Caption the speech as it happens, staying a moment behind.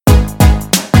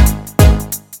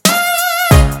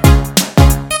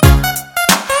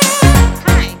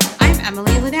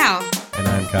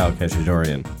Kyle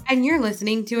Keshadorian. And you're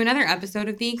listening to another episode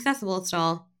of The Accessible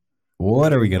Stall.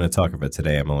 What are we going to talk about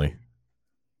today, Emily?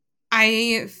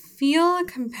 I feel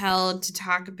compelled to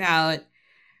talk about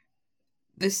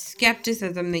the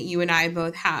skepticism that you and I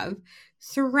both have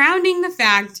surrounding the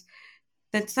fact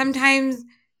that sometimes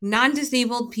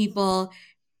non-disabled people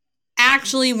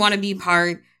actually want to be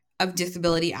part of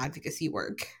disability advocacy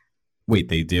work. Wait,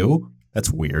 they do? That's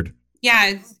weird.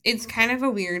 Yeah, it's kind of a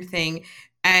weird thing.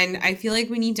 And I feel like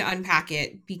we need to unpack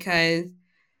it because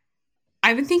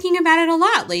I've been thinking about it a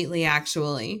lot lately,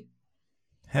 actually.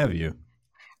 Have you?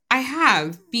 I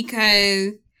have,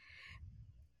 because...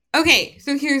 Okay,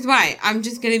 so here's why. I'm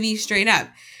just going to be straight up.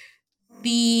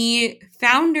 The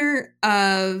founder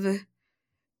of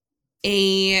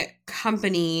a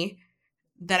company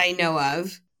that I know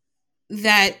of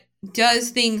that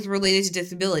does things related to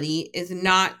disability is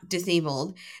not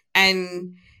disabled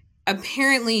and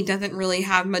apparently doesn't really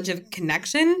have much of a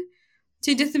connection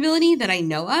to disability that I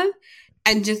know of,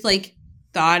 and just like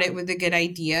thought it was a good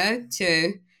idea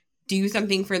to do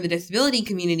something for the disability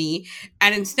community.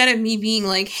 And instead of me being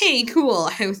like, hey, cool,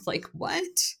 I was like, what?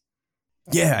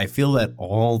 Yeah, I feel that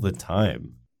all the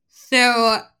time.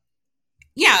 So,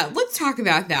 yeah, let's talk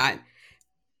about that.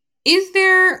 Is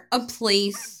there a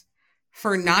place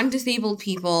for non-disabled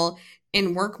people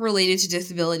in work related to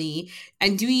disability?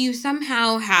 And do you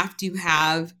somehow have to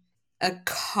have a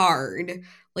card?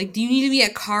 Like, do you need to be a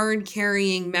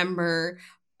card-carrying member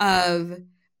of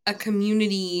a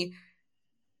community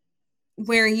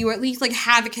where you at least like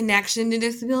have a connection to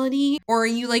disability? Or are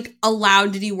you like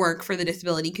allowed to do work for the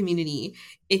disability community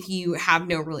if you have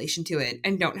no relation to it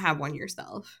and don't have one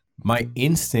yourself? My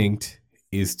instinct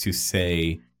is to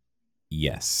say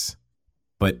yes,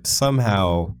 but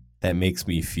somehow that makes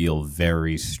me feel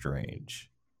very strange,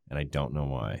 and I don't know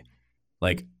why.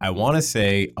 Like, I want to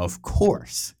say, of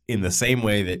course, in the same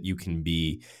way that you can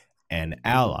be an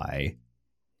ally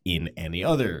in any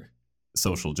other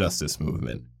social justice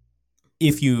movement,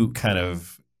 if you kind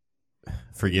of,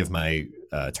 forgive my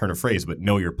turn of phrase, but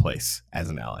know your place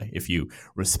as an ally. If you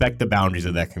respect the boundaries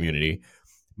of that community,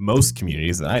 most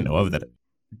communities that I know of that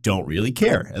don't really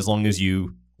care, as long as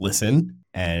you listen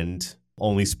and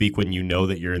only speak when you know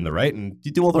that you're in the right and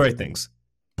you do all the right things.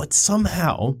 But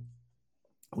somehow,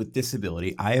 with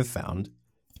disability, I have found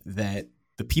that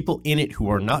the people in it who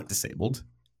are not disabled,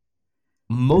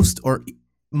 most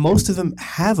of them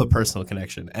have a personal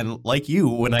connection. And like you,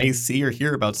 when I see or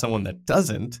hear about someone that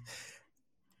doesn't,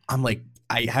 I'm like,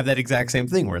 I have that exact same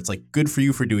thing where it's like, good for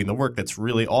you for doing the work. That's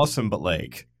really awesome. But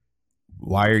like,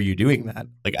 why are you doing that?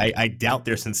 Like, I doubt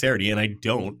their sincerity, and I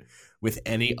don't with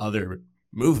any other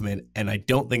movement. And I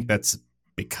don't think that's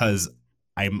because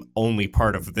I'm only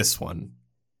part of this one.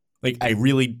 Like, I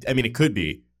mean, it could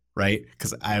be, right?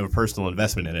 Because I have a personal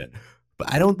investment in it.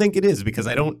 But I don't think it is, because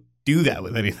I don't do that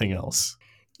with anything else.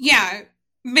 Yeah,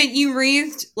 but you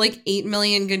raised like 8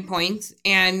 million good points,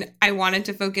 and I wanted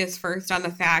to focus first on the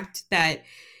fact that,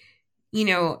 you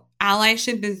know,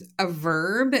 allyship is a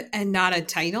verb and not a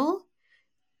title.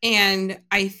 And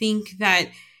I think that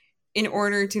in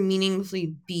order to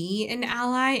meaningfully be an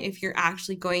ally, if you're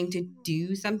actually going to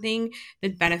do something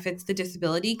that benefits the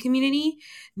disability community,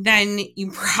 then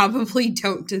you probably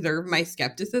don't deserve my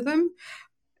skepticism.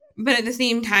 But at the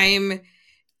same time,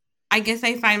 I guess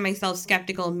I find myself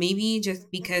skeptical, maybe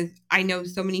just because I know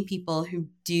so many people who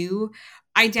do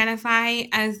identify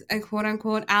as a quote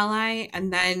unquote ally.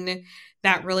 And then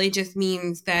that really just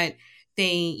means that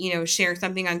they, you know, share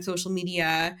something on social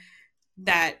media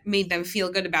that made them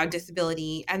feel good about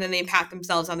disability. And then they pat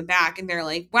themselves on the back and they're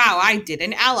like, wow, I did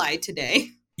an ally today.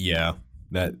 Yeah,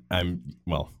 that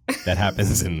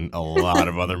happens in a lot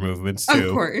of other movements too.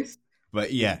 Of course.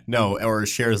 But yeah, no, or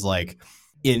shares like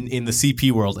in the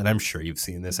CP world, and I'm sure you've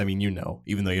seen this. I mean, you know,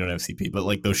 even though you don't have CP, but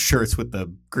like those shirts with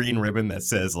the green ribbon that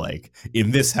says like,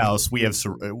 in this house, we have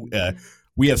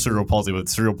cerebral palsy, but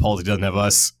cerebral palsy doesn't have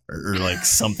us, or like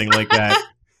something like that.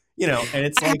 You know, and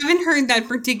it's like, I haven't heard that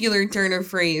particular turn of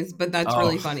phrase, but that's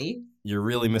really funny. You're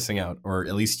really missing out, or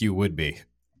at least you would be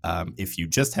if you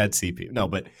just had CP. No,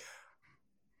 but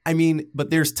I mean,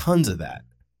 but there's tons of that.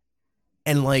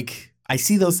 And like, I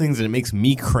see those things and it makes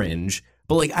me cringe.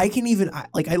 But like, I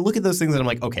look at those things and I'm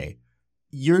like, okay,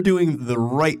 you're doing the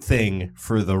right thing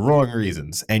for the wrong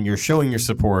reasons, and you're showing your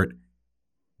support,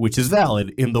 which is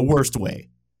valid, in the worst way.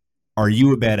 Are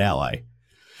you a bad ally?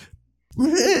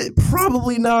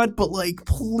 Probably not, but like,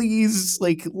 please,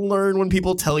 like, learn when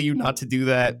people tell you not to do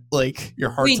that. Like,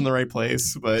 your heart's in the right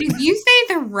place. But did you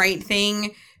say the right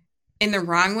thing in the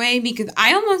wrong way because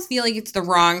I almost feel like it's the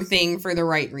wrong thing for the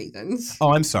right reasons.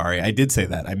 Oh, I'm sorry. I did say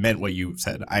that. I meant what you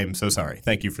said. I am so sorry.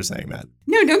 Thank you for saying that.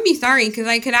 No, don't be sorry because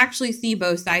I could actually see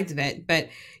both sides of it. But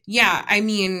yeah, I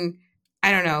mean,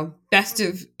 I don't know, best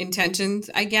of intentions,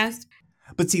 I guess.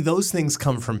 But see, those things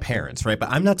come from parents, right? But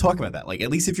I'm not talking about that. Like, at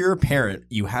least if you're a parent,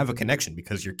 you have a connection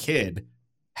because your kid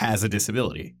has a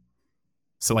disability.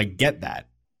 So I get that.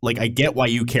 Like, I get why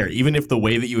you care. Even if the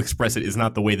way that you express it is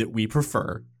not the way that we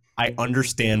prefer, I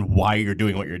understand why you're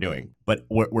doing what you're doing. But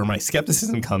where my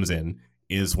skepticism comes in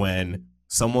is when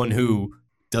someone who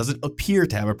doesn't appear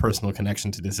to have a personal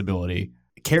connection to disability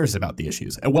cares about the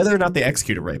issues and whether or not they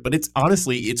execute it right. But it's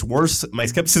honestly, it's worse. My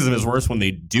skepticism is worse when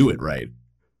they do it right.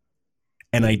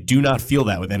 And I do not feel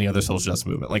that with any other social justice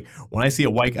movement. Like when I see a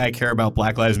white guy care about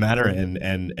Black Lives Matter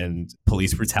and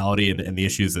police brutality and the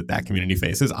issues that community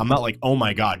faces, I'm not like, oh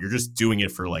my God, you're just doing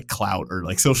it for like clout or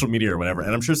like social media or whatever.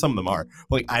 And I'm sure some of them are.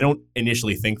 But like I don't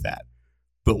initially think that.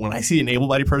 But when I see an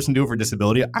able-bodied person do it for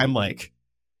disability, I'm like,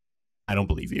 I don't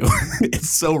believe you. It's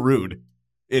so rude.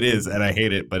 It is, and I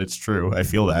hate it, but it's true. I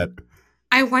feel that.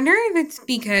 I wonder if it's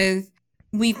because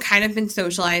we've kind of been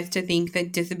socialized to think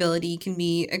that disability can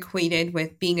be equated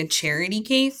with being a charity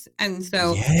case. And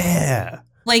so, yeah,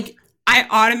 like, I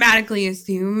automatically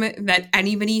assume that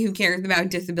anybody who cares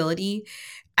about disability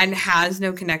and has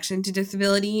no connection to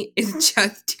disability is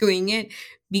just doing it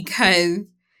because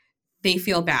they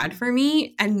feel bad for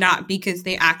me and not because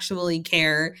they actually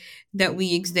care that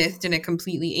we exist in a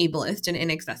completely ableist and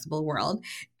inaccessible world.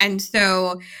 And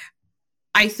so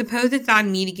I suppose it's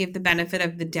on me to give the benefit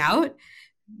of the doubt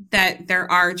that there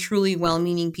are truly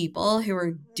well-meaning people who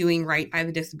are doing right by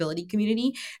the disability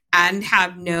community and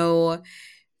have no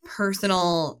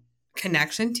personal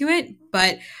connection to it.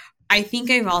 But I think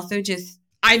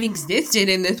I've existed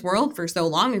in this world for so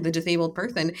long as a disabled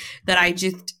person that I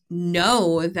just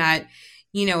know that,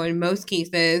 in most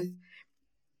cases,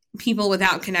 people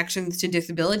without connections to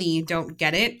disability don't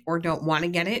get it or don't want to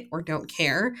get it or don't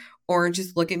care or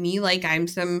just look at me like I'm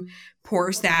some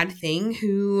poor, sad thing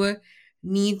who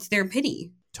needs their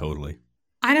pity. Totally.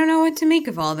 I don't know what to make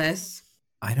of all this.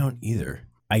 I don't either.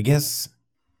 I guess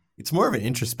it's more of an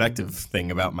introspective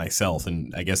thing about myself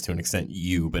and I guess to an extent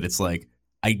you, but it's like,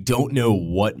 I don't know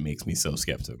what makes me so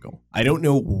skeptical. I don't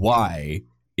know why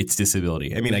it's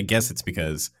disability. I mean, I guess it's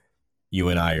because you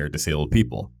and I are disabled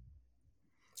people.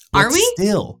 But are we?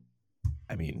 Still,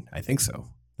 I mean, I think so.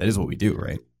 That is what we do,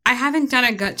 right? I haven't done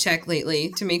a gut check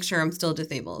lately to make sure I'm still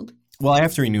disabled. Well, I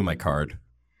have to renew my card.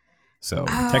 So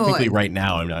technically right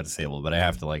now I'm not disabled, but I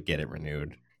have to like get it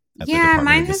renewed. Yeah,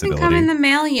 mine hasn't come in the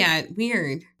mail yet.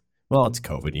 Weird. Well, it's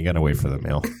COVID. You got to wait for the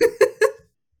mail.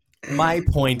 My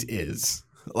point is,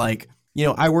 like,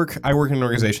 I work in an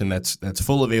organization that's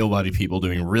full of able-bodied people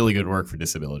doing really good work for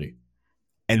disability.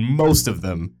 And most of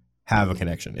them have a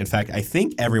connection. In fact, I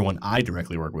think everyone I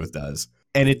directly work with does.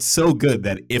 And it's so good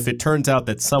that if it turns out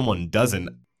that someone doesn't,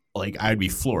 like, I'd be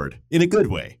floored in a good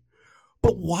way.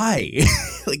 But why?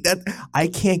 Like that, I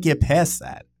can't get past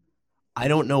that. I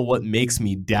don't know what makes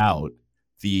me doubt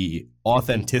the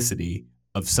authenticity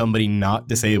of somebody not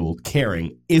disabled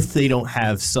caring if they don't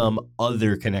have some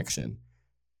other connection.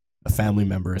 A family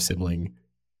member, a sibling,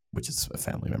 which is a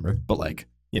family member, but like,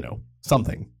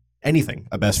 something, anything,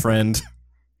 a best friend.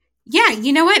 Yeah,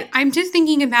 you know what? I'm just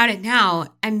thinking about it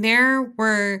now. And there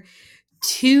were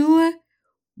 2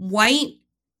 white,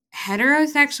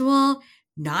 heterosexual,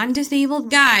 non-disabled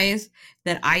guys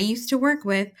that I used to work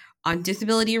with on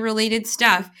disability-related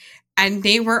stuff. And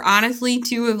they were honestly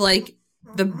 2 of like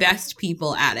the best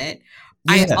people at it.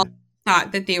 Yeah. I also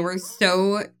thought that they were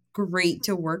so great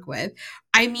to work with.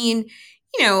 I mean,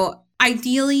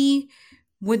 ideally,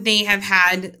 would they have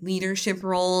had leadership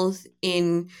roles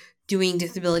in doing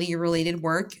disability-related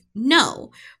work?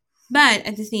 No. But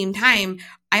at the same time,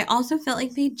 I also felt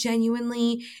like they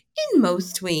genuinely, in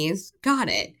most ways, got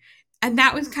it. And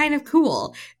that was kind of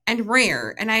cool and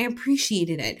rare, and I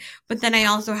appreciated it. But then I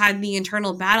also had the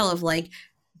internal battle of like,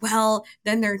 well,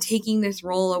 then they're taking this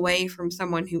role away from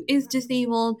someone who is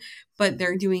disabled, but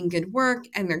they're doing good work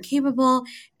and they're capable.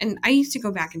 And I used to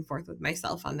go back and forth with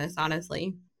myself on this,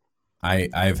 honestly.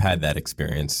 I've had that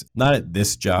experience. Not at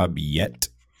this job yet,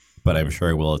 but I'm sure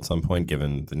I will at some point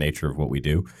given the nature of what we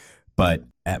do. But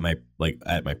at my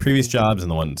previous jobs and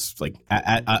the ones like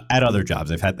at other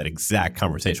jobs, I've had that exact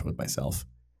conversation with myself.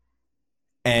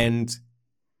 And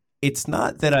it's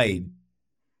not that I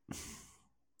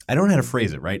don't know how to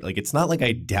phrase it, right? Like, it's not like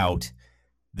I doubt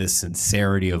the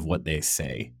sincerity of what they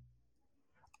say.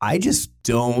 I just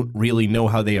don't really know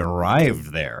how they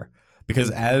arrived there.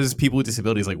 Because as people with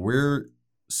disabilities, like, we're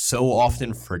so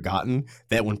often forgotten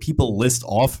that when people list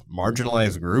off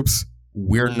marginalized groups,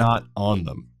 we're not on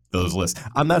those lists.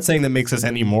 I'm not saying that makes us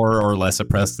any more or less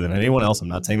oppressed than anyone else. I'm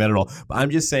not saying that at all. But I'm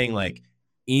just saying, like,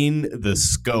 in the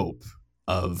scope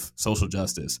of social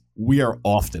justice, we are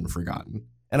often forgotten.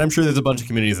 And I'm sure there's a bunch of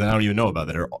communities that I don't even know about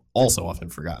that are also often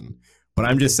forgotten. But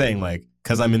I'm just saying, like,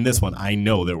 because I'm in this one, I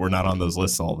know that we're not on those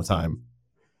lists all the time.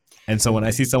 And so when I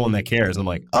see someone that cares, I'm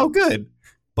like, oh, good.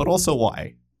 But also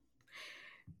why?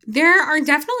 There are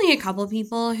definitely a couple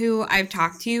people who I've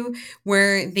talked to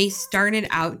where they started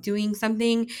out doing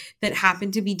something that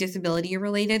happened to be disability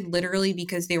related, literally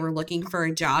because they were looking for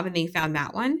a job and they found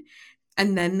that one.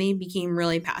 And then they became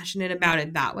really passionate about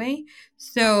it that way.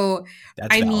 So,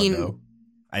 That's I valid, mean, though,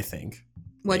 I think.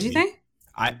 what'd you Maybe. say?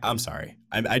 I'm sorry.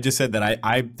 I just said that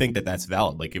I think that that's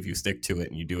valid. Like, if you stick to it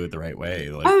and you do it the right way,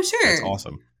 like, Oh, that's sure.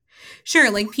 awesome. Sure.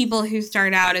 Like people who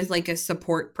start out as like a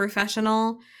support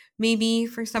professional, maybe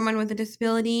for someone with a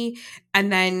disability,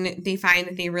 and then they find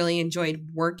that they really enjoyed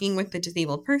working with the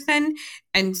disabled person.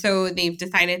 And so they've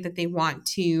decided that they want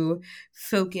to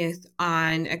focus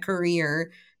on a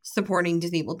career supporting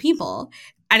disabled people.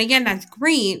 And again, that's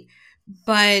great.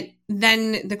 But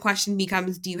then the question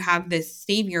becomes, do you have this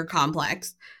savior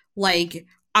complex? Like,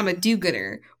 I'm a do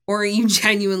gooder, or are you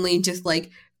genuinely just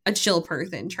like a chill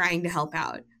person trying to help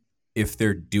out? If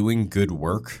they're doing good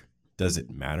work, does it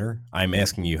matter? I'm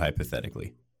asking you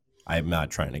hypothetically. I'm not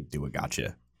trying to do a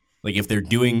gotcha. Like, if they're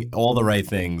doing all the right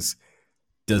things,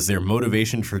 does their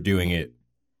motivation for doing it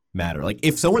matter? Like,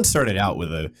 if someone started out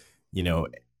with a,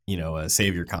 a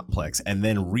savior complex and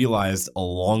then realized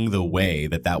along the way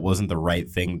that that wasn't the right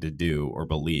thing to do or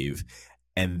believe,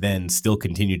 and then still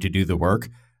continued to do the work,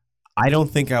 I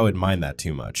don't think I would mind that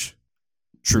too much.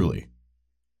 Truly.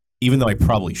 Even though I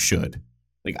probably should.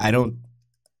 Like,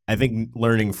 I think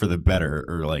learning for the better,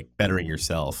 or like bettering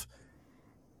yourself,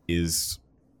 is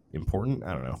important.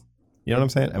 I don't know. You know what I'm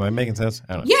saying? Am I making sense?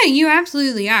 I don't know. Yeah, you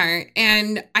absolutely are.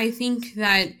 And I think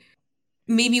that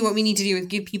maybe what we need to do is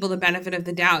give people the benefit of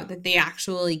the doubt that they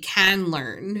actually can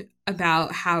learn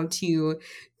about how to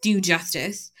do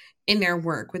justice in their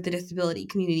work with the disability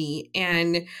community.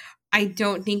 And I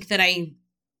don't think that I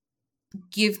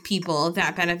give people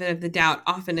that benefit of the doubt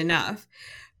often enough.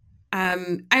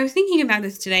 I was thinking about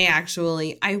this today,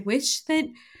 actually. I wish that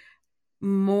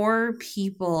more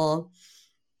people,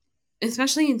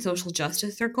 especially in social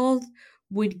justice circles,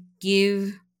 would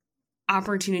give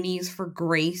opportunities for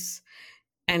grace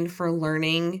and for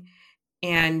learning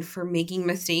and for making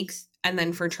mistakes and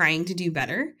then for trying to do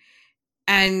better.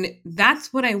 And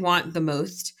that's what I want the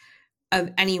most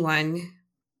of anyone,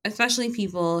 especially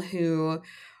people who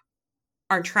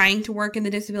are trying to work in the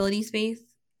disability space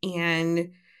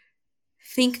and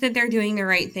think that they're doing the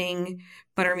right thing,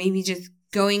 but are maybe just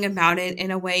going about it in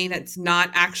a way that's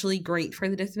not actually great for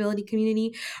the disability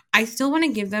community. I still want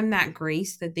to give them that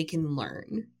grace that they can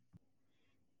learn.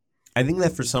 I think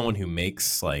that for someone who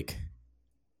makes like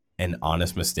an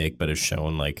honest mistake, but has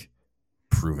shown like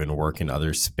proven work in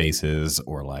other spaces,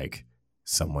 or like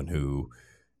someone who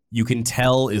you can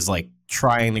tell is like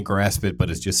trying to grasp it, but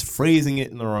is just phrasing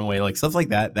it in the wrong way, like stuff like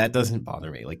that, that doesn't bother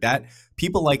me. Like that,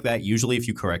 people like that, usually if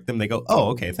you correct them, they go, oh,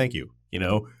 okay, thank you,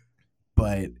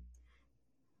 But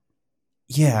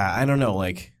yeah, I don't know.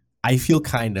 Like, I feel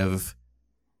kind of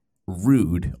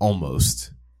rude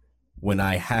almost when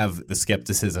I have the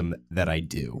skepticism that I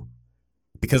do,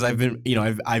 because I've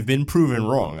been proven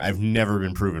wrong. I've never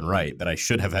been proven right, that I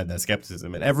should have had that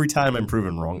skepticism. And every time I'm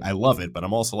proven wrong, I love it. But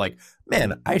I'm also like,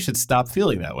 man, I should stop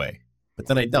feeling that way. But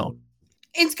then I don't.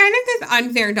 It's kind of this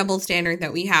unfair double standard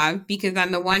that we have, because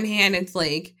on the one hand, it's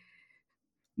like,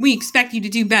 we expect you to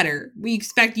do better. We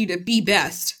expect you to be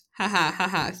best. Ha ha ha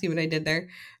ha. See what I did there?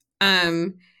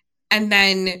 And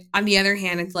then on the other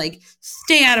hand, it's like,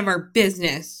 stay out of our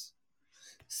business.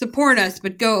 Support us,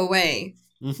 but go away.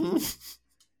 Mm-hmm.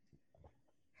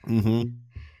 Mm-hmm.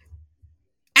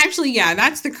 Actually, yeah,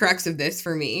 that's the crux of this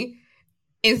for me.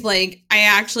 Is like, I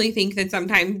actually think that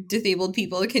sometimes disabled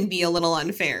people can be a little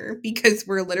unfair, because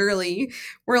we're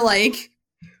like,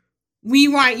 we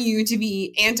want you to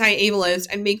be anti-ableist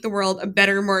and make the world a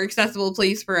better, more accessible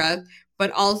place for us, but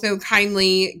also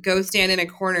kindly go stand in a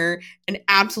corner and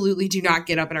absolutely do not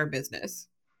get up in our business.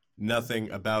 Nothing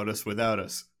about us without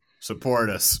us. Support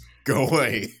us. Go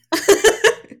away.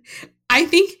 I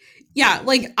think, yeah,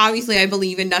 like obviously I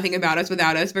believe in nothing about us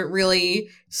without us, but really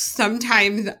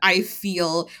sometimes I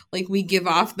feel like we give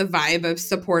off the vibe of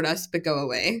support us, but go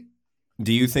away.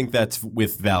 Do you think that's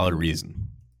with valid reason?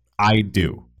 I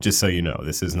do. Just so you know,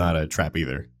 this is not a trap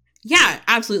either. Yeah,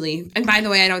 absolutely. And by the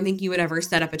way, I don't think you would ever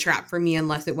set up a trap for me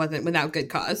unless it wasn't without good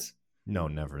cause. No,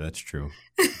 never. That's true.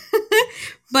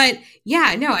 But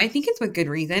yeah, no, I think it's with good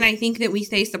reason. I think that we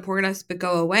say support us but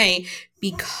go away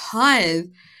because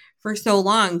for so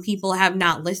long people have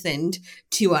not listened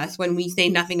to us when we say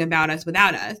nothing about us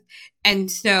without us. And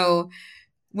so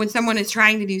when someone is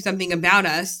trying to do something about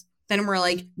us, then we're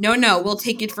like, no, we'll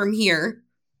take it from here.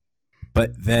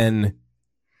 But then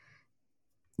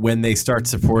when they start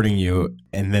supporting you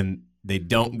and then they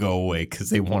don't go away because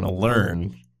they want to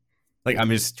learn, like, I'm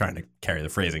just trying to carry the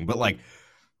phrasing, but like,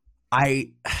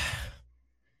 I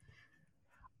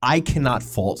cannot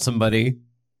fault somebody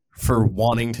for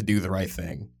wanting to do the right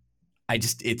thing.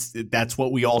 That's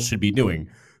what we all should be doing.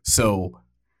 So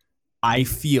I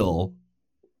feel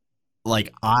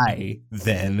like I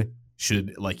then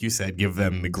should, like you said, give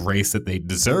them the grace that they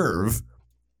deserve,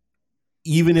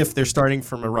 even if they're starting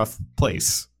from a rough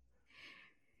place.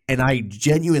 And I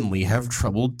genuinely have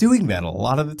trouble doing that a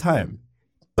lot of the time.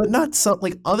 But not some,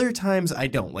 like, other times I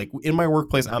don't. Like in my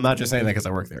workplace, I'm not just saying that because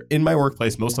I work there. In my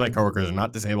workplace, most of my coworkers are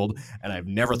not disabled, and I've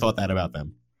never thought that about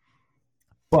them.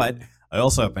 But I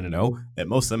also happen to know that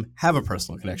most of them have a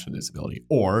personal connection to disability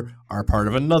or are part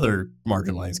of another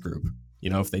marginalized group,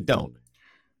 if they don't.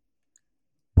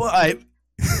 But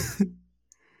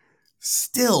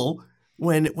still,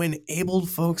 when abled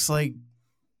folks like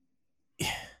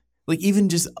even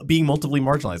just being multiply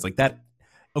marginalized like that,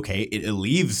 okay, it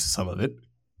alleviates some of it,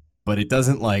 but it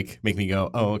doesn't like make me go,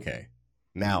 oh, okay,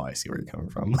 now I see where you're coming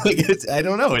from. Like, I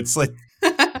don't know. It's like,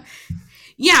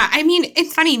 yeah, I mean,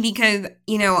 it's funny because,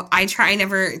 I try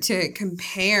never to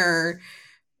compare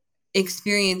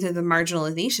experiences of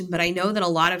marginalization, but I know that a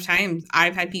lot of times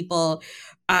I've had people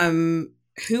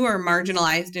who are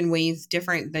marginalized in ways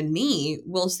different than me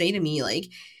will say to me like,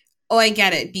 oh, I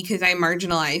get it because I'm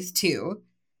marginalized too.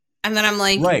 And then I'm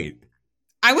like, right.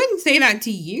 I wouldn't say that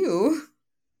to you.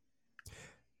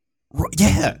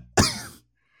 Yeah.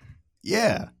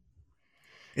 Yeah.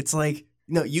 It's like,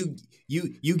 no, you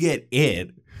get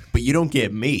it, but you don't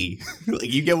get me.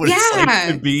 Like, you get what it's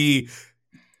like to be.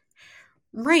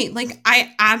 Right. Like,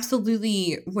 I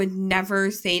absolutely would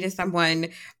never say to someone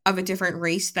of a different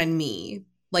race than me,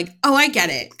 like, oh, I get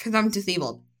it because I'm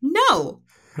disabled. No.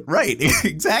 Right.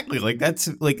 Exactly. Like,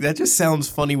 that just sounds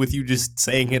funny with you just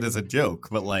saying it as a joke,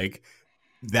 but like,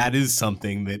 that is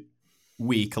something that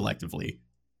we collectively,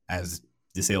 as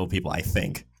disabled people, I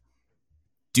think,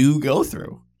 do go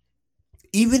through.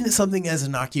 Even something as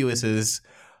innocuous as,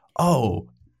 oh,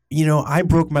 I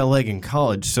broke my leg in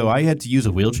college, so I had to use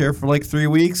a wheelchair for like 3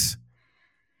 weeks.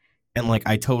 And like,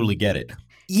 I totally get it.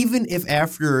 Even if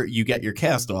after you get your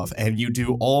cast off and you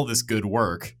do all this good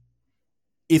work,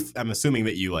 if I'm assuming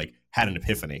that you like had an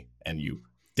epiphany and you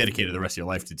dedicated the rest of your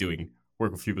life to doing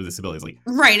work with people with disabilities, like,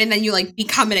 right, and then you like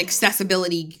become an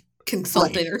accessibility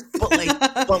consultant,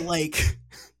 right.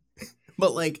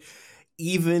 but like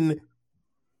even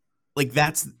like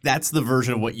that's the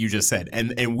version of what you just said,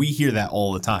 and we hear that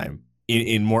all the time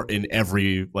in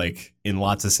every, like, in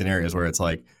lots of scenarios where it's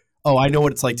like, oh, I know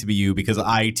what it's like to be you because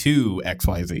I too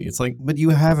XYZ. It's like, but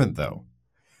you haven't though.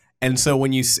 And so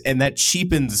and that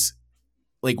cheapens,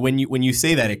 like, when you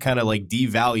say that, it kind of like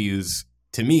devalues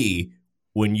to me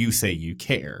when you say you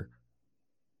care,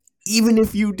 even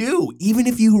if you do, even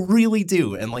if you really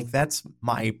do. And like, that's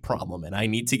my problem and I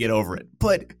need to get over it,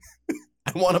 but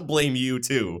I want to blame you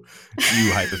too,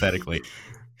 you hypothetically.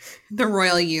 The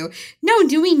royal you. No,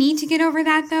 do we need to get over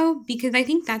that though? Because I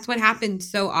think that's what happens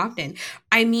so often.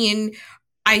 I mean,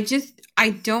 I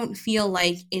don't feel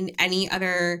like in any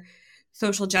other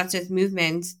social justice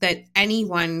movements that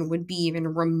anyone would be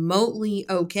even remotely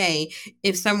okay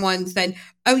if someone said,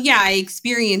 oh yeah, I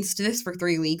experienced this for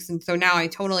 3 weeks and so now I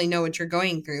totally know what you're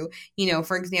going through.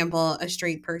 For example, a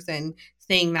straight person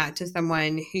saying that to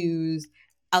someone who's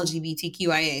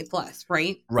LGBTQIA plus,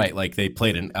 right? Right, like they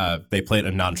played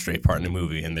a non-straight part in a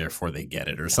movie and therefore they get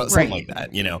it, or something Right. like that,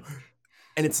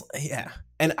 And it's, yeah,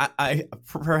 and I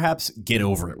perhaps get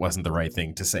over it wasn't the right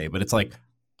thing to say, but it's like,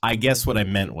 I guess what I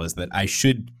meant was that I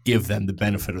should give them the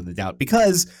benefit of the doubt,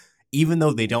 because even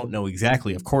though they don't know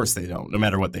exactly, of course they don't, no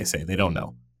matter what they say, they don't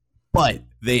know, but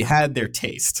they had their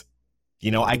taste.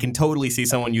 I can totally see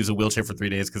someone use a wheelchair for 3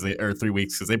 days or 3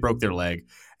 weeks because they broke their leg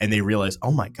and they realize,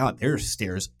 oh my God, there are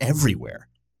stairs everywhere.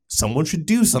 Someone should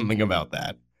do something about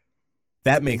that.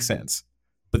 That makes sense.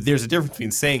 But there's a difference between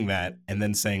saying that and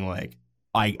then saying like,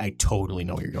 I totally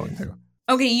know what you're going through.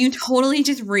 Okay, you totally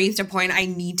just raised a point. I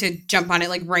need to jump on it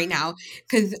like right now.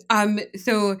 Cause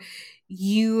so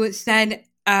you said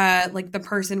like the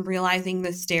person realizing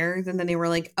the stairs and then they were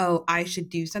like, oh, I should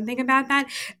do something about that.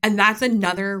 And that's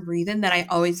another reason that I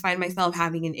always find myself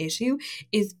having an issue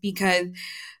is because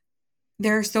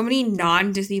there are so many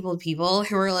non-disabled people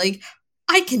who are like,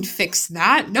 I can fix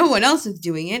that. No one else is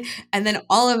doing it. And then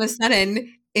all of a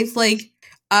sudden, it's like,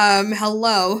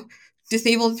 hello,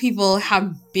 disabled people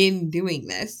have been doing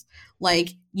this. Like,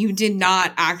 you did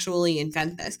not actually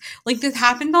invent this. Like, this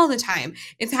happens all the time.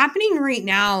 It's happening right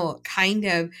now, kind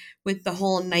of, with the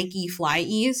whole Nike Fly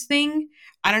Ease thing.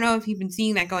 I don't know if you've been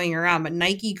seeing that going around, but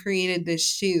Nike created this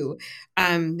shoe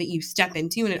that you step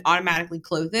into and it automatically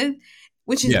closes,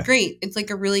 which is Yeah. great. It's like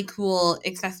a really cool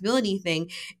accessibility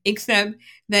thing, except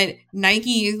that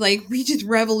Nike is like, we just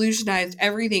revolutionized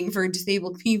everything for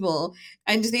disabled people.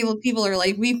 And disabled people are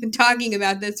like, we've been talking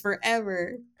about this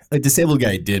forever. A disabled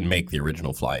guy did make the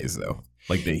original flies, though.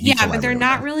 Like he Yeah, but they're collaborated with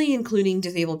not them. really including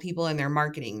disabled people in their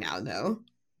marketing now, though.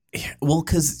 Yeah, well,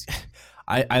 because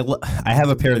I have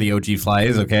a pair of the OG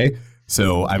flies, okay?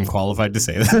 So I'm qualified to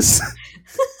say this.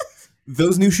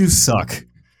 Those new shoes suck.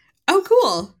 Oh,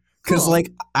 cool. Because Cool.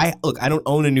 like I don't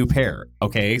own a new pair,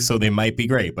 okay? So they might be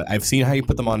great, but I've seen how you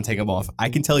put them on and take them off. I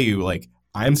can tell you, like,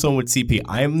 I'm someone with CP.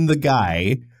 I'm the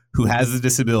guy who has the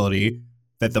disability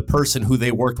that the person who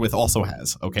they worked with also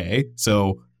has, okay?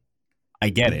 So I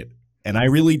get it. And I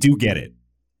really do get it.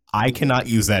 I cannot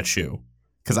use that shoe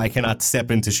because I cannot step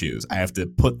into shoes. I have to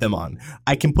put them on.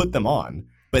 I can put them on,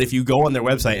 but if you go on their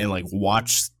website and like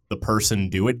watch the person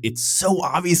do it, it's so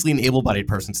obviously an able-bodied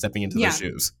person stepping into Yeah. those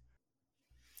shoes.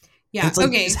 And Yeah. it's like,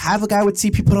 Okay. just have a guy with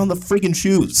CP put on the friggin'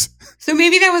 shoes. So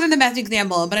maybe that wasn't the best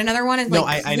example, but another one is No,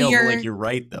 like I know, but like you're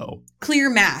right though. clear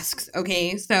masks.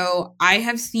 Okay. So I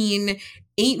have seen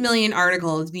 8 million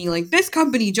articles being like, this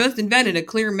company just invented a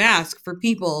clear mask for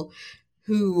people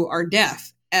who are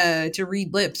deaf to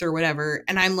read lips or whatever.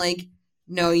 And I'm like,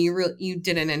 no, you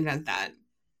didn't invent that.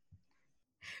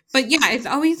 But yeah, it's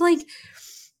always like,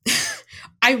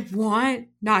 I want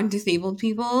non-disabled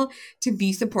people to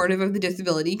be supportive of the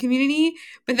disability community,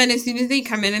 but then as soon as they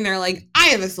come in and they're like, I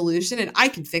have a solution and I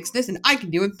can fix this and I can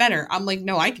do it better, I'm like,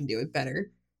 no, I can do it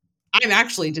better. I'm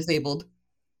actually disabled.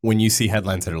 When you see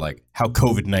headlines that are like, how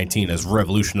COVID-19 has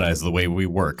revolutionized the way we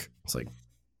work, it's like,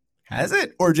 has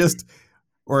it?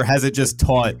 Or has it just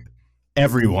taught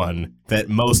everyone that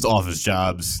most office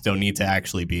jobs don't need to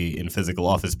actually be in physical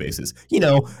office spaces? You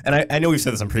know, and I know we've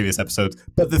said this on previous episodes,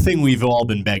 but the thing we've all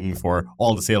been begging for,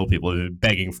 all disabled people have been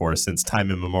begging for since time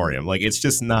immemorial. Like, it's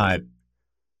just not,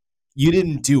 you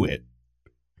didn't do it.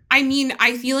 I mean,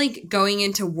 I feel like going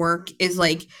into work is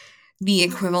like the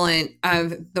equivalent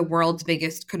of the world's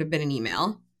biggest could have been an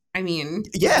email. I mean,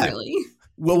 Yeah. really.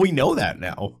 Well, we know that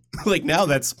now. Like, now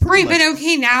that's Right, much- but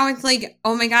okay, now it's like,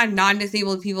 oh my God,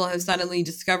 non-disabled people have suddenly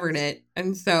discovered it.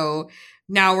 And so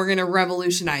now we're going to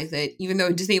revolutionize it, even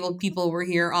though disabled people were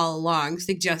here all along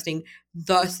suggesting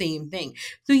the same thing.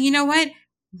 So you know what?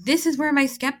 This is where my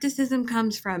skepticism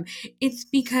comes from. It's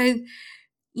because,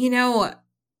 you know,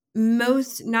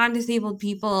 most non-disabled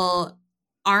people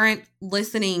aren't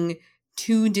listening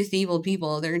to disabled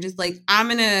people. They're just like, I'm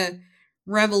going to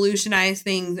revolutionize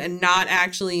things and not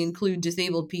actually include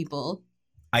disabled people.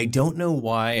 I don't know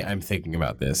why I'm thinking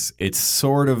about this. It's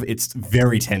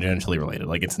very tangentially related.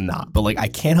 Like, it's not, but like, I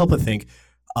can't help but think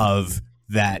of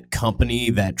that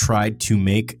company that tried to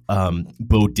make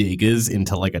bodegas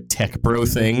into like a tech bro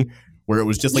thing where it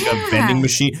was just like a vending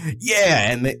machine.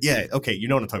 Yeah. And okay. You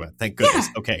know what I'm talking about. Thank goodness.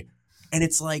 Yeah. Okay. And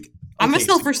it's like, I'm a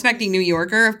self-respecting New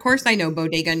Yorker. Of course I know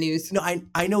bodega news. No,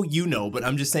 I know you know, but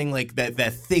I'm just saying like that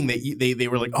thing that they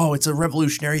were like, oh, it's a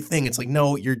revolutionary thing. It's like,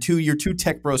 no, you're two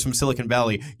tech bros from Silicon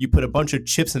Valley. You put a bunch of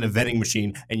chips in a vending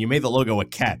machine and you made the logo a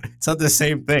cat. It's not the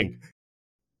same thing.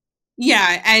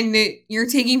 Yeah, and you're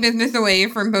taking business away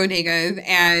from bodegas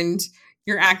and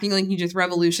you're acting like you just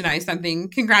revolutionized something.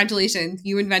 Congratulations,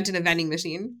 you invented a vending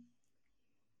machine.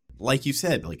 Like you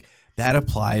said, like that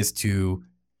applies to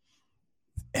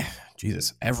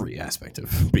Jesus, every aspect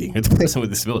of being a person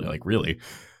with a disability, like really.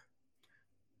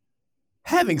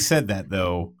 Having said that,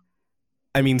 though,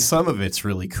 I mean, some of it's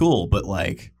really cool, but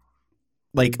like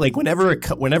whenever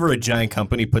a giant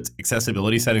company puts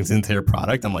accessibility settings into their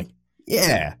product, I'm like,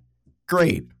 yeah,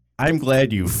 great. I'm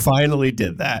glad you finally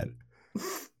did that.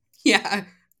 Yeah.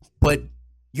 But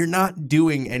you're not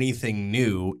doing anything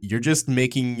new. You're just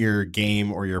making your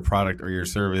game or your product or your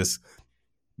service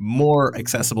more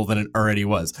accessible than it already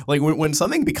was. Like when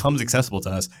something becomes accessible to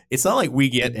us, it's not like we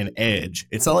get an edge.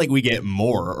 It's not like we get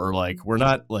more or like we're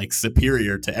not like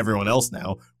superior to everyone else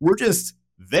now. We're just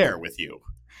there with you.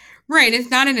 Right.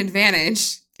 It's not an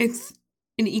advantage. It's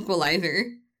an equalizer.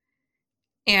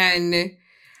 And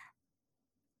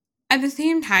at the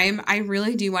same time, I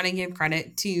really do want to give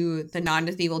credit to the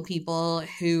non-disabled people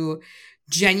who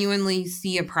genuinely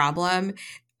see a problem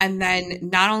And then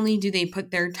not only do they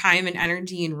put their time and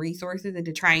energy and resources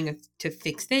into trying to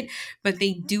fix it, but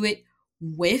they do it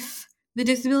with the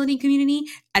disability community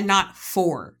and not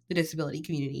for the disability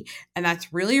community. And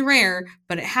that's really rare,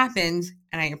 but it happens,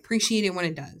 and I appreciate it when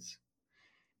it does.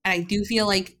 And I do feel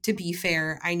like, to be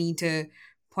fair, I need to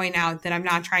point out that I'm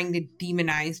not trying to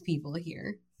demonize people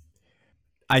here.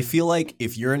 I feel like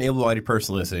if you're an able-bodied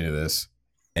person listening to this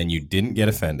and you didn't get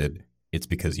offended, it's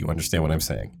because you understand what I'm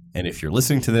saying. And if you're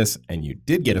listening to this and you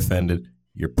did get offended,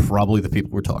 you're probably the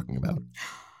people we're talking about.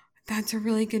 That's a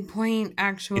really good point,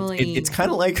 actually. It's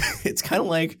kind of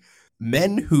like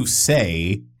men who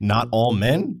say not all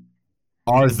men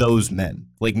are those men.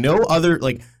 Like no other,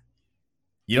 like,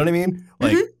 you know what I mean?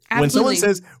 Like when someone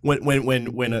says, when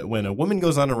a woman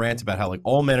goes on a rant about how like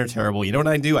all men are terrible, you know what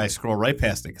I do? I scroll right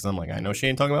past it because I'm like, I know she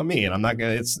ain't talking about me, and I'm not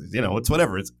gonna. It's it's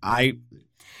whatever. It's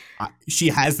she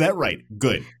has that right.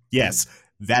 Good. Yes,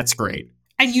 that's great.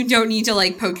 And you don't need to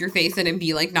like poke your face in and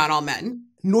be like, not all men.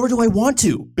 Nor do I want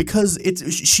to, because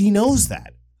she knows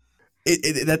that.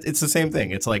 It's the same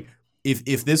thing. It's like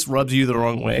if this rubs you the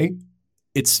wrong way,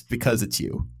 it's because it's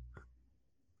you.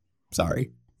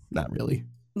 Sorry, not really.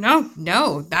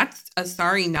 No, that's a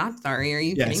sorry, not sorry. Are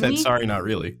you kidding me? Yeah, I said sorry, not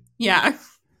really. Yeah.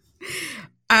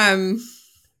 I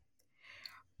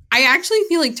actually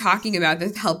feel like talking about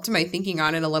this helped my thinking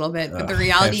on it a little bit, but the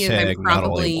reality is I'm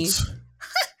probably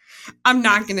I'm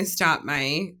not going to stop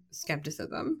my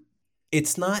skepticism.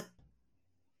 It's not.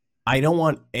 I don't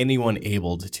want anyone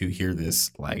able to hear this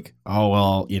like, oh,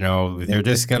 well, they're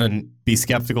just going to be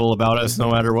skeptical about us no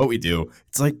matter what we do.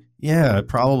 It's like, yeah,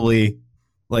 probably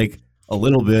like a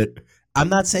little bit. I'm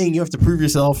not saying you have to prove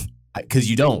yourself, because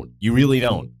you don't. You really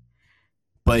don't.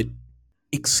 But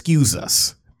excuse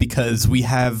us, because we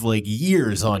have like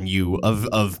years on you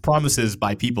of promises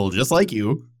by people just like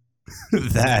you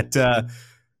that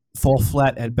fall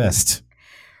flat at best.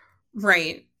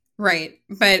 Right.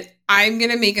 But I'm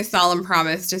going to make a solemn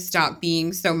promise to stop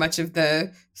being so much of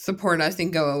the support us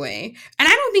and go away. And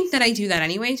I don't think that I do that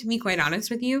anyway, to be quite honest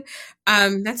with you.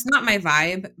 That's not my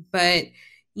vibe. But,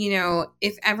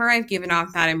 if ever I've given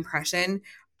off that impression,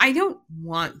 I don't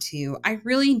want to. I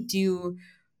really do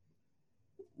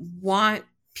want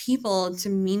people to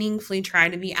meaningfully try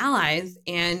to be allies.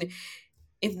 And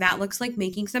if that looks like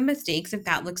making some mistakes, if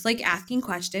that looks like asking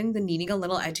questions and needing a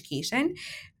little education,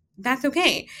 that's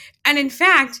okay. And in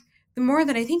fact, the more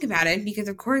that I think about it, because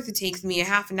of course it takes me a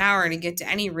half an hour to get to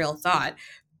any real thought,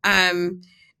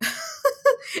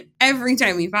 every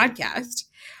time we podcast,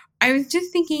 I was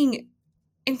just thinking,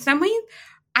 in some ways,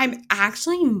 I'm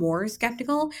actually more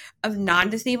skeptical of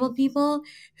non-disabled people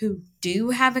who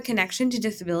do have a connection to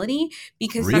disability,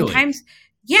 because sometimes,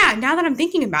 yeah, now that I'm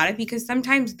thinking about it, because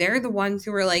sometimes they're the ones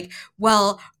who are like,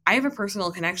 well, I have a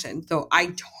personal connection, so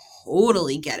I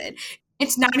totally get it.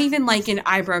 It's not even like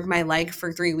I broke my leg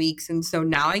for 3 weeks and so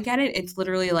now I get it. It's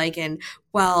literally like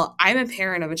well, I'm a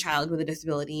parent of a child with a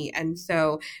disability, and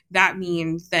so that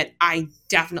means that I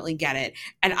definitely get it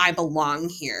and I belong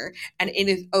here and it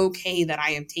is okay that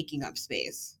I am taking up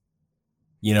space.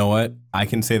 You know what? I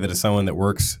can say that as someone that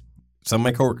works, some of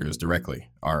my coworkers directly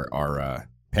are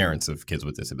parents of kids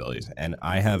with disabilities, and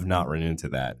I have not run into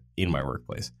that in my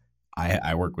workplace.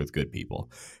 I work with good people.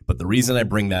 But the reason I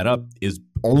bring that up is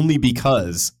only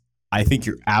because I think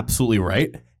you're absolutely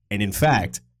right. And in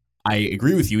fact, I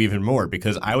agree with you even more,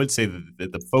 because I would say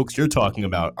that the folks you're talking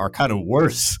about are kind of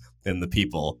worse than the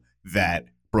people that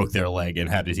broke their leg and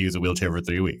had to use a wheelchair for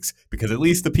 3 weeks. Because at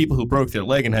least the people who broke their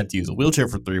leg and had to use a wheelchair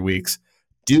for 3 weeks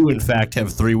do in fact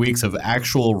have 3 weeks of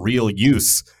actual real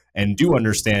use and do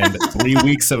understand 3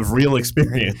 weeks of real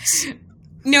experience.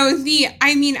 No,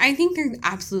 I think there's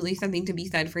absolutely something to be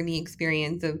said for the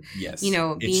experience of, yes, being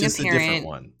a parent. A different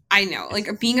one. I know,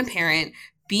 like being a parent,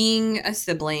 being a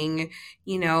sibling,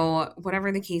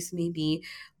 whatever the case may be.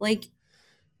 Like,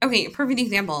 okay, perfect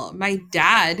example. My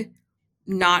dad,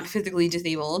 not physically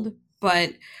disabled,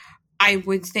 but I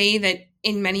would say that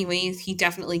in many ways he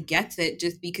definitely gets it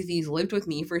just because he's lived with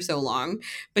me for so long.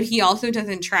 But he also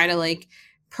doesn't try to like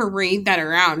parade that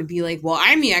around and be like, well,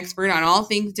 I'm the expert on all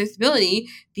things disability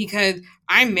because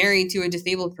I'm married to a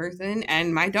disabled person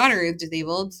and my daughter is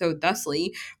disabled, so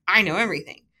thusly I know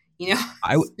everything.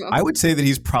 I would say that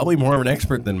he's probably more of an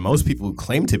expert than most people who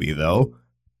claim to be, though.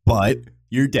 But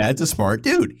your dad's a smart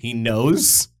dude. He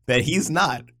knows that he's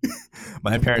not.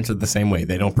 My parents are the same way.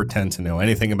 They don't pretend to know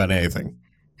anything about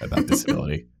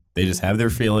disability. They just have their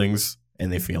feelings and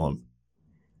they feel them.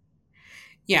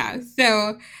 Yeah,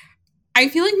 so I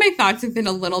feel like my thoughts have been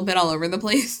a little bit all over the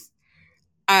place.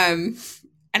 And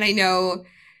I know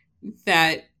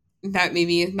that that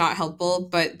maybe is not helpful,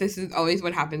 but this is always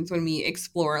what happens when we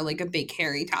explore like a big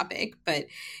hairy topic. But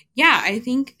yeah, I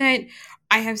think that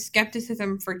I have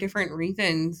skepticism for different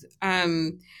reasons,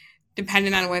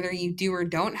 depending on whether you do or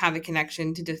don't have a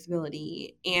connection to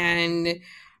disability. And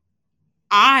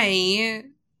I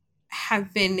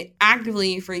have been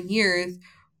actively for years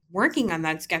working on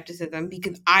that skepticism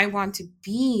because I want to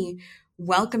be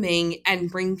welcoming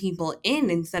and bring people in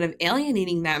instead of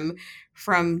alienating them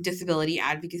from disability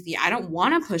advocacy. I don't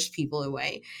want to push people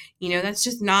away. That's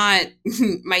just not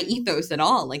my ethos at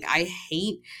all. Like, I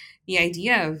hate the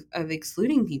idea of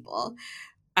excluding people.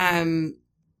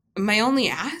 My only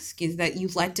ask is that you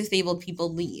let disabled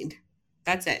people lead.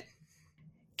 That's it.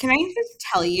 Can I just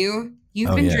tell you, you've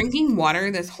Oh been yeah, drinking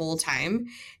water this whole time,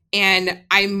 and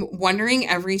I'm wondering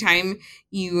every time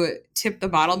you tip the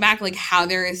bottle back, like how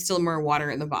there is still more water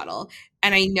in the bottle.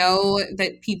 And I know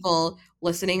that people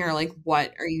listening are like,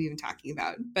 what are you even talking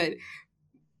about? But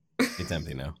it's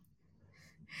empty now.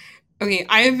 okay,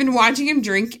 I have been watching him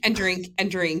drink and drink and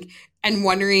drink and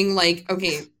wondering, like,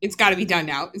 okay, it's got to be done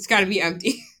now. It's got to be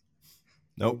empty.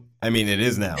 Nope. I mean, it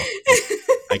is now. It,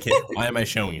 I can't. Why am I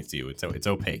showing it to you? It's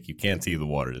opaque. You can't see the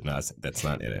water. That's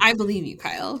not in it. I believe you,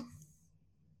 Kyle.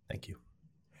 Thank you.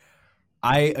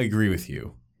 I agree with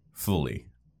you fully.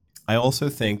 I also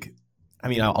think, I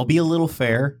mean, I'll be a little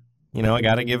fair. I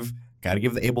gotta give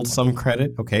the able some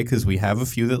credit, okay? Because we have a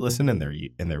few that listen, and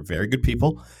they're very good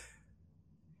people.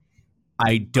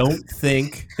 I don't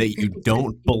think that you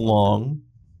don't belong.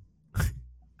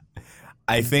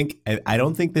 I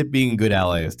don't think that being a good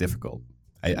ally is difficult.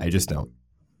 I just don't.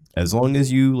 As long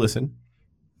as you listen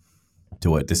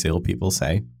to what disabled people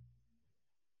say,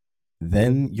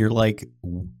 then you're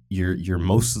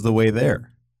most of the way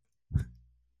there.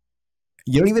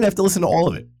 You don't even have to listen to all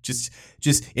of it. Just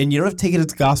and you don't have to take it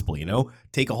as gospel,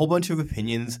 Take a whole bunch of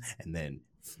opinions and then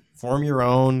form your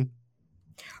own.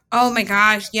 Oh my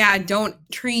gosh, yeah, don't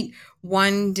treat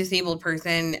one disabled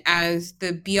person as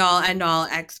the be all end all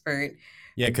expert.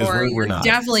 Yeah, because Or we're you're not.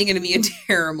 definitely going to be a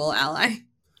terrible ally.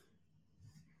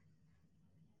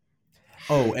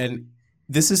 Oh, and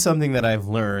this is something that I've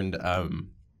learned,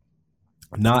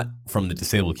 not from the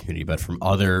disabled community, but from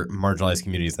other marginalized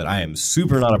communities that I am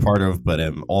super not a part of, but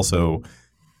am also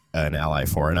an ally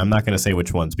for. And I'm not going to say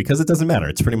which ones because it doesn't matter.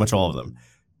 It's pretty much all of them.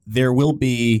 There will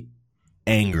be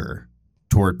anger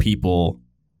toward people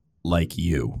like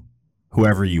you,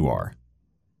 whoever you are.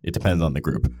 It depends on the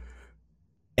group.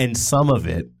 And some of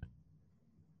it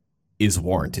is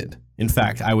warranted. In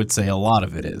fact, I would say a lot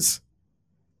of it is.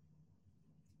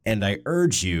 And I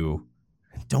urge you,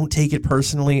 don't take it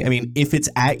personally. I mean, if it's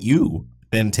at you,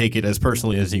 then take it as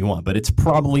personally as you want. But it's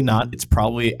probably not. It's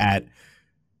probably at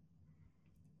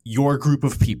your group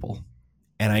of people.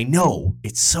 And I know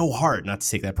it's so hard not to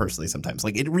take that personally sometimes.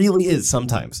 Like, it really is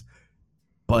sometimes.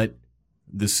 But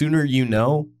the sooner you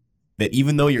know that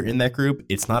even though you're in that group,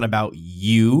 it's not about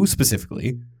you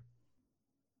specifically.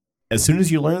 As soon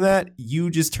as you learn that, you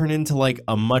just turn into like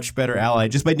a much better ally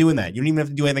just by doing that. You don't even have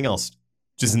to do anything else.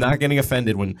 Just not getting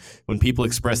offended when people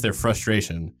express their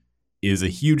frustration is a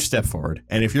huge step forward.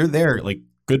 And if you're there, like,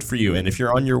 good for you. And if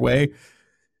you're on your way,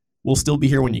 we'll still be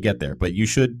here when you get there. But you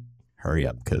should hurry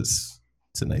up because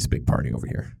it's a nice big party over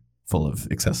here full of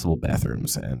accessible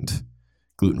bathrooms and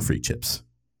gluten-free chips.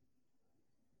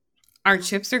 Our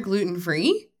chips are gluten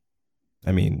free?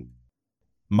 I mean,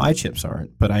 my chips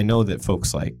aren't, but I know that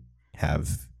folks like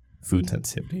have food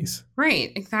sensitivities.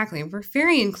 Right, exactly. We're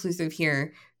very inclusive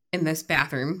here in this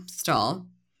bathroom stall.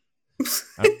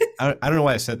 I don't know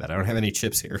why I said that. I don't have any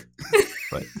chips here.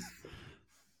 But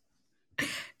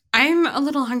I'm a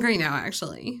little hungry now,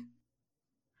 actually.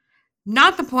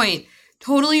 Not the point.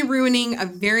 Totally ruining a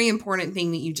very important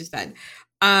thing that you just said.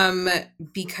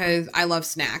 Because I love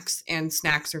snacks and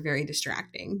snacks are very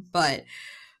distracting. But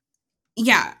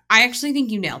yeah, I actually think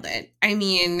you nailed it. I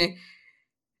mean,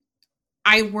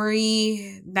 I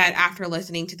worry that after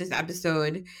listening to this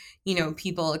episode,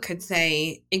 people could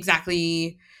say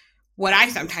exactly what I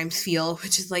sometimes feel,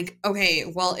 which is like, okay,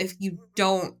 well, if you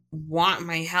don't want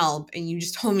my help and you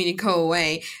just told me to go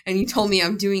away and you told me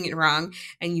I'm doing it wrong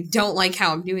and you don't like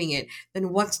how I'm doing it, then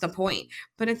what's the point?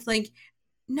 But it's like,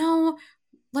 no,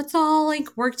 let's all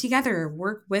like work together,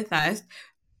 work with us.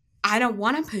 I don't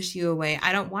want to push you away.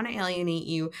 I don't want to alienate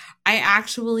you. I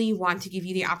actually want to give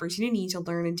you the opportunity to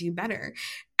learn and do better.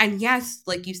 And yes,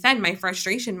 like you said, my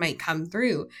frustration might come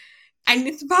through. And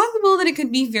it's possible that it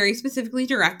could be very specifically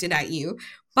directed at you,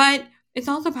 but it's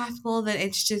also possible that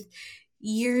it's just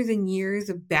years and years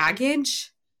of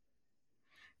baggage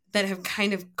that have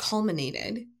kind of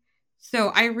culminated. So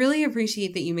I really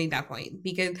appreciate that you made that point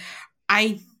because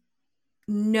I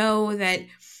know that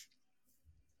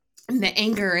the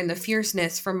anger and the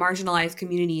fierceness from marginalized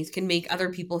communities can make other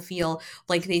people feel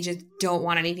like they just don't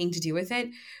want anything to do with it.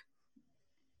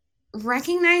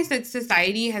 Recognize that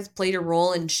society has played a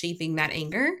role in shaping that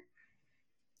anger,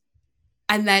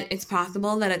 and that it's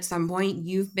possible that at some point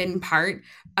you've been part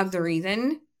of the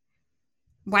reason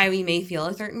why we may feel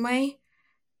a certain way.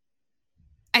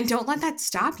 And don't let that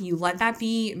stop you. Let that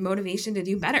be motivation to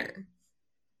do better.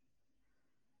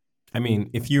 I mean,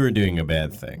 if you were doing a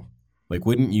bad thing, like,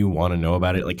 wouldn't you want to know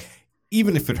about it? Like,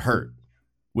 even if it hurt,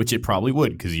 which it probably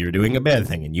would because you're doing a bad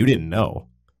thing and you didn't know.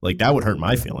 Like, that would hurt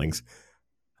my feelings.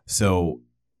 So,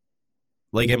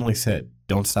 like Emily said,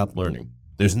 don't stop learning.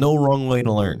 There's no wrong way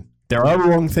to learn. There are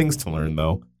wrong things to learn,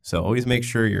 though. So always make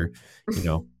sure you're,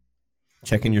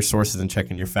 checking your sources and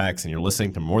checking your facts, and you're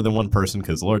listening to more than one person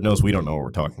because Lord knows we don't know what we're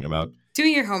talking about. Do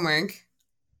your homework.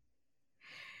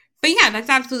 But yeah, that's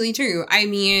absolutely true. I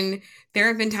mean, there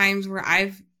have been times where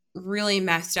I've really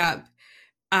messed up,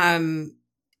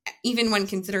 even when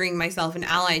considering myself an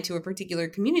ally to a particular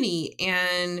community.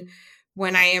 And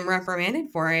when I am reprimanded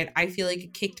for it, I feel like a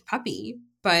kicked puppy.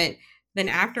 But then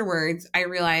afterwards, I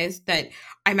realized that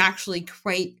I'm actually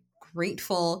quite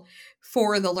grateful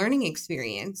for the learning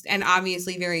experience, and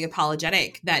obviously very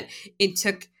apologetic that it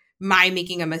took my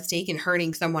making a mistake and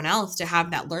hurting someone else to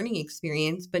have that learning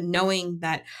experience. But knowing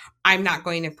that I'm not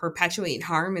going to perpetuate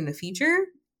harm in the future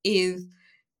is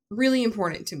really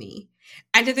important to me.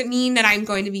 And does it mean that I'm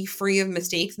going to be free of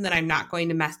mistakes and that I'm not going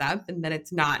to mess up and that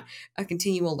it's not a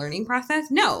continual learning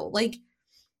process? No, like,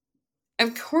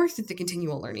 of course it's a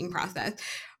continual learning process.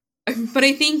 But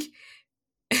I think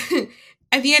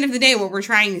at the end of the day, what we're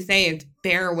trying to say is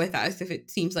bear with us if it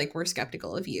seems like we're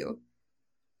skeptical of you.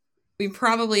 We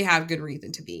probably have good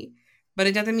reason to be, but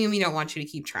it doesn't mean we don't want you to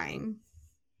keep trying.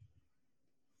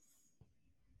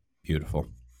 Beautiful.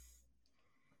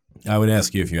 I would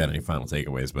ask you if you had any final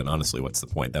takeaways, but honestly, what's the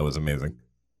point? That was amazing.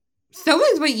 So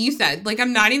is what you said. Like,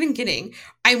 I'm not even kidding.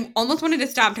 I almost wanted to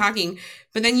stop talking,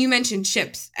 but then you mentioned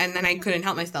chips, and then I couldn't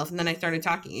help myself, and then I started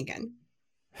talking again.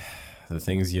 The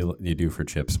things you do for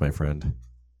chips, my friend.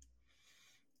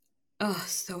 Oh,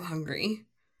 so hungry.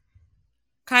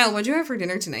 Kyle, what'd you have for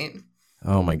dinner tonight?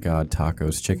 Oh my God,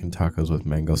 tacos, chicken tacos with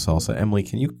mango salsa. Emily,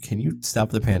 can you stop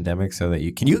the pandemic so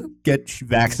that can you get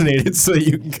vaccinated so that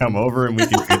you can come over and we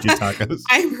can feed you tacos?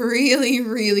 I'm really,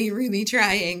 really, really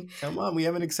trying. Come on, we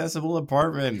have an accessible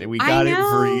apartment and we got it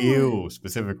for you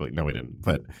specifically. No, we didn't,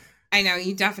 but I know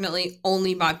you definitely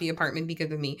only bought the apartment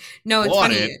because of me. No, it's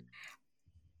funny.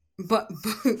 But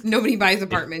nobody buys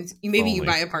apartments. Maybe you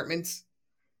buy apartments.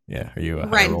 Yeah, are you a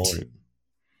rent?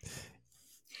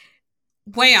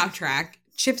 Way off track.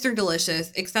 Chips are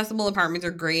delicious. Accessible apartments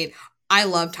are great. I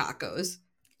love tacos.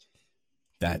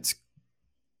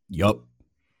 Yup.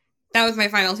 That was my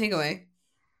final takeaway.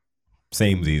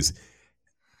 Samesies.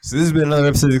 So this has been another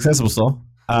episode of The Accessible Soul.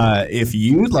 If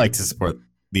you'd like to support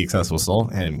The Accessible Soul,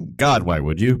 and God, why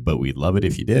would you? But we'd love it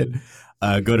if you did.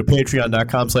 Go to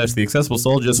patreon.com/The Accessible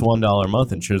Soul. Just $1 a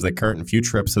month ensures that current and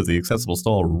future episodes of The Accessible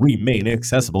Soul remain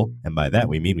accessible. And by that,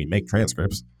 we mean we make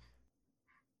transcripts.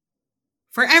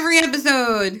 For every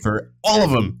episode. For all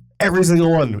of them. Every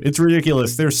single one. It's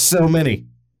ridiculous. There's so many.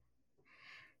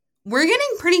 We're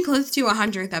getting pretty close to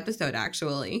 100th episode,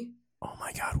 actually. Oh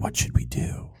my God, what should we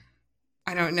do?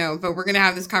 I don't know, but we're going to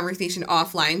have this conversation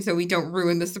offline so we don't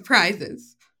ruin the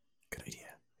surprises. Good idea.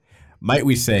 Might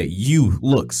we say, you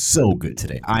look so good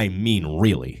today. I mean,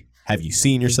 really. Have you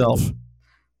seen yourself?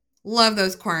 Love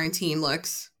those quarantine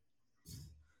looks.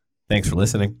 Thanks for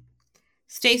listening.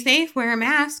 Stay safe, wear a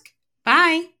mask.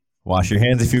 Bye. Wash your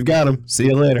hands if you've got them. See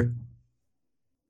you later.